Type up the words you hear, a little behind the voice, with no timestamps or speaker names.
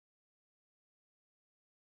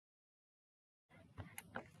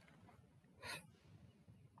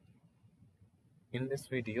In this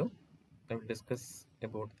video, I will discuss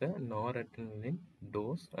about the noradrenaline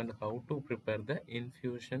dose and how to prepare the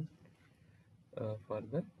infusion for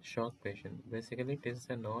the shock patient. Basically, it is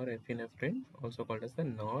a norepinephrine, also called as the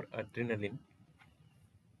noradrenaline.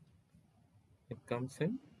 It comes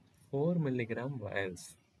in 4 milligram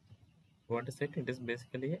vials. What is it? It is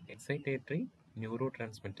basically an excitatory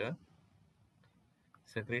neurotransmitter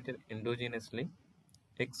secreted endogenously.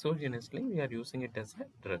 Exogenously, we are using it as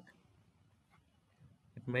a drug.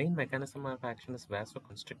 Its main mechanism of action is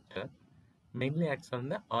vasoconstrictor, mainly acts on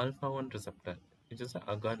the alpha-1 receptor, which is an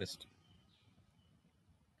agonist.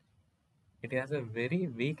 It has a very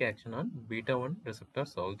weak action on beta-1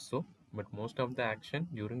 receptors also, but most of the action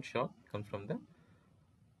during shock comes from the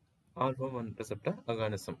alpha-1 receptor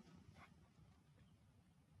agonism.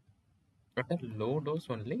 At a low dose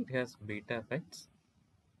only, it has beta effects.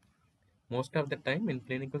 Most of the time in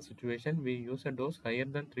clinical situation, we use a dose higher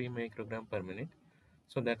than 3 microgram per minute.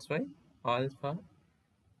 So that's why alpha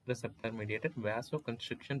receptor mediated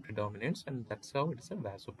vasoconstriction predominates, and that's how it is a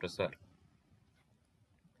vasopressor.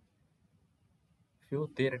 Few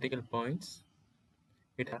theoretical points.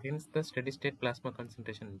 It attains the steady state plasma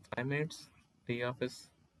concentration in 5 minutes. T-off is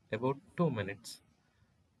about 2 minutes.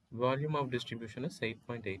 Volume of distribution is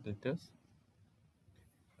 8.8 liters.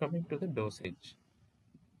 Coming to the dosage.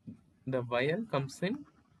 The vial comes in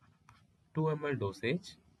 2 ml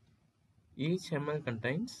dosage. Each ml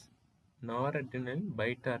contains noradrenaline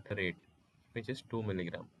bitartrate, which is 2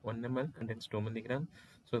 milligram. 1 ml contains 2 milligram.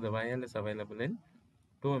 So the vial is available in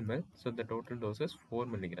 2 ml. So the total dose is 4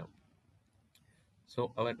 milligram.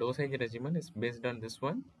 So our dosage regimen is based on this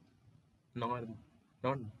one, not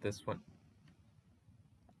this one.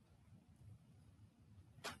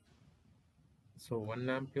 So 1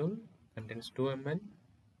 ampule contains 2 ml.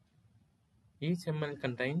 Each ml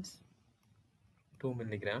contains 2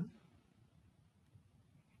 milligram.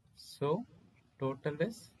 So total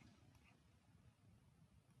is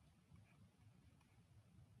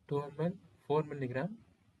 2 ml, 4 milligram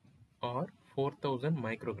or 4000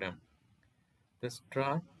 microgram. The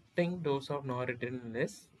starting dose of noradrenaline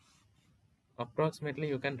is approximately,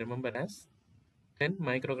 you can remember as 10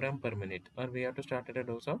 microgram per minute, or we have to start at a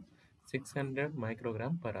dose of 600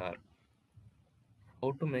 microgram per hour.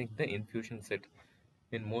 How to make the infusion set?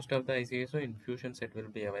 In most of the ICSO, infusion set will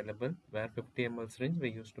be available, where 50 ml syringe we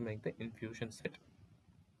used to make the infusion set.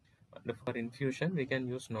 And for infusion, we can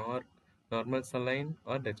use normal saline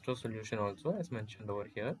or dextrose solution also, as mentioned over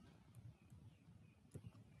here.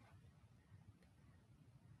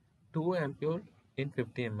 2 ampule in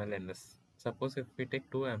 50 ml NS. Suppose if we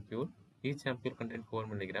take 2 ampule, each ampule contains 4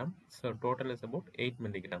 milligram, so total is about 8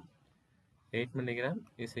 milligram. 8 milligram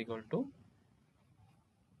is equal to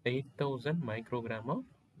 8000 microgram of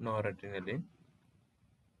noradrenaline.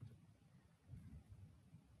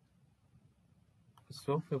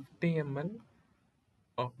 So 50 ml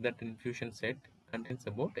of that infusion set contains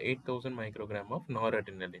about 8000 microgram of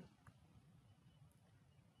noradrenaline.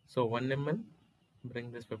 So 1 ml,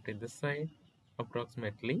 bring this 50 this side,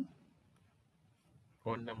 approximately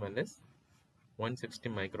 1 ml is 160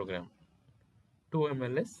 microgram. 2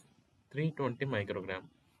 ml is 320 microgram.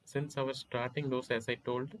 Since our starting dose, as I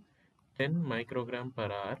told, 10 microgram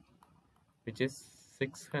per hour, which is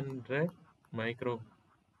 10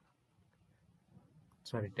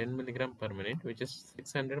 milligram per minute, which is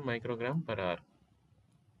 600 microgram per hour.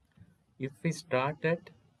 If we start at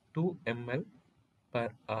 2 ml per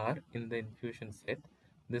hour in the infusion set,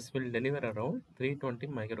 this will deliver around 320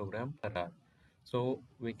 microgram per hour. So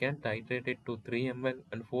we can titrate it to 3 ml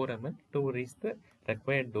and 4 ml to reach the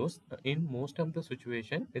required dose. In most of the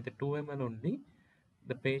situation, with the 2 ml only,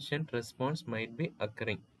 the patient response might be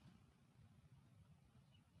occurring.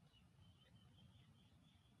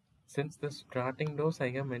 Since the starting dose I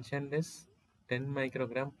have mentioned is 10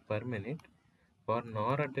 microgram per minute, for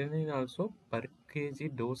noradrenaline also per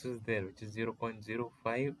kg dose is there, which is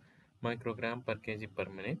 0.05 microgram per kg per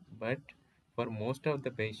minute. But for most of the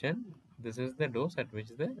patient, this is the dose at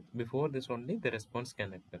which before this only the response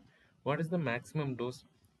can occur. What is the maximum dose?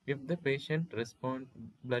 If the patient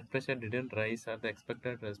blood pressure didn't rise or the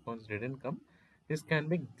expected response didn't come, this can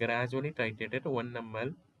be gradually titrated 1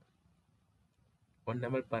 ml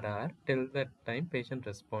per hour till the time patient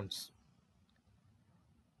responds.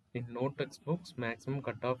 In no textbooks, maximum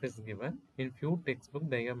cutoff is given. In few textbooks,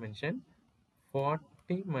 they have mentioned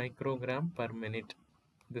 40 microgram per minute.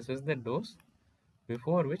 This is the dose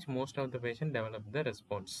before which most of the patient develop the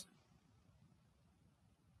response.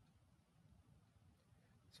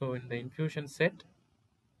 So in the infusion set,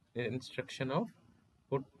 the instruction of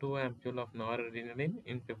put 2 ampule of noradrenaline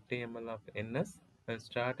in 50 ml of NS and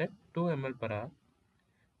start at 2 ml per hour.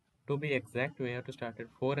 To be exact, we have to start at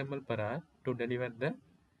 4 ml per hour to deliver the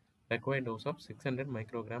required dose of 600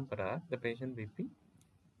 microgram per hour. The patient BP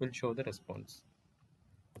will show the response.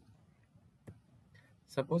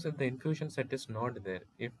 Suppose if the infusion set is not there,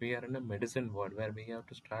 if we are in a medicine ward where we have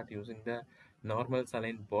to start using the normal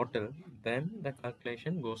saline bottle, then the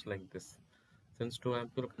calculation goes like this. Since 2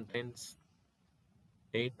 ampule contains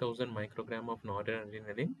 8000 microgram of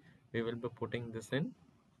noradrenaline, we will be putting this in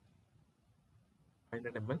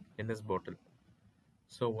 500 ml in this bottle.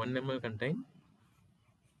 So 1 ml contain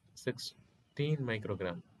 16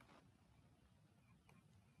 microgram.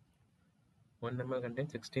 1 ml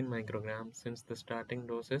contains 16 microgram. Since the starting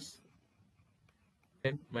dose is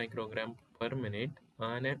 10 microgram per minute,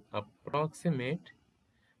 on an approximate,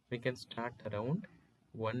 we can start around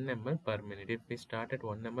 1 ml per minute. If we start at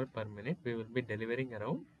 1 ml per minute, we will be delivering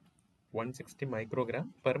around 160 microgram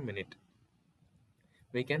per minute.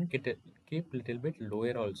 We can keep little bit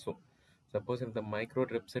lower also. Suppose if the micro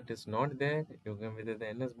drip set is not there, you can with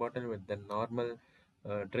the NS bottle with the normal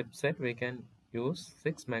drip set, we can use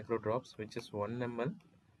 6 macro drops, which is 1 ml.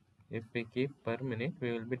 If we keep per minute,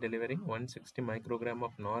 we will be delivering 160 microgram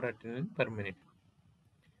of noradrenaline per minute.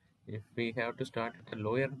 If we have to start at a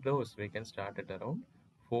lower dose, we can start at around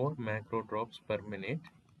 4 macro drops per minute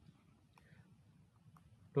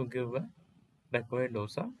to give a required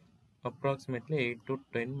dose of approximately 8 to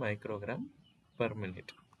 10 microgram per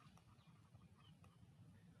minute.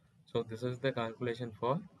 So this is the calculation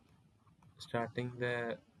for starting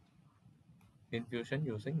the infusion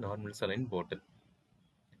using normal saline bottle.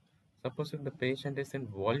 Suppose if the patient is in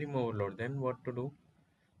volume overload, then what to do?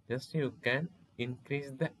 Just you can increase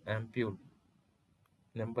the ampule,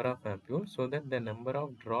 number of ampules, so that the number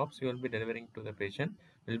of drops you will be delivering to the patient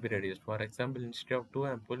will be reduced. For example, instead of 2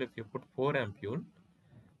 ampule, if you put 4 ampule,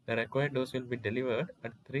 the required dose will be delivered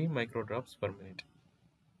at 3 microdrops per minute.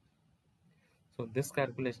 So this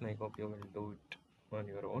calculation, I hope you will do it on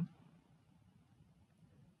your own.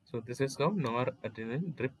 So this is how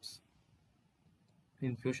noradrenaline drips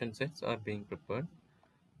infusion sets are being prepared.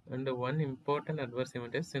 And one important adverse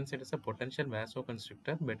event is, since it is a potential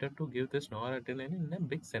vasoconstrictor, better to give this noradrenaline in a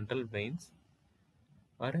big central veins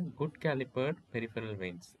or a good calipered peripheral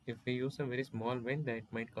veins. If we use a very small vein, that it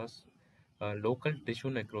might cause local tissue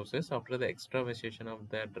necrosis after the extravasation of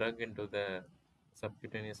the drug into the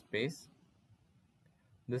subcutaneous space.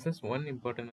 This is one important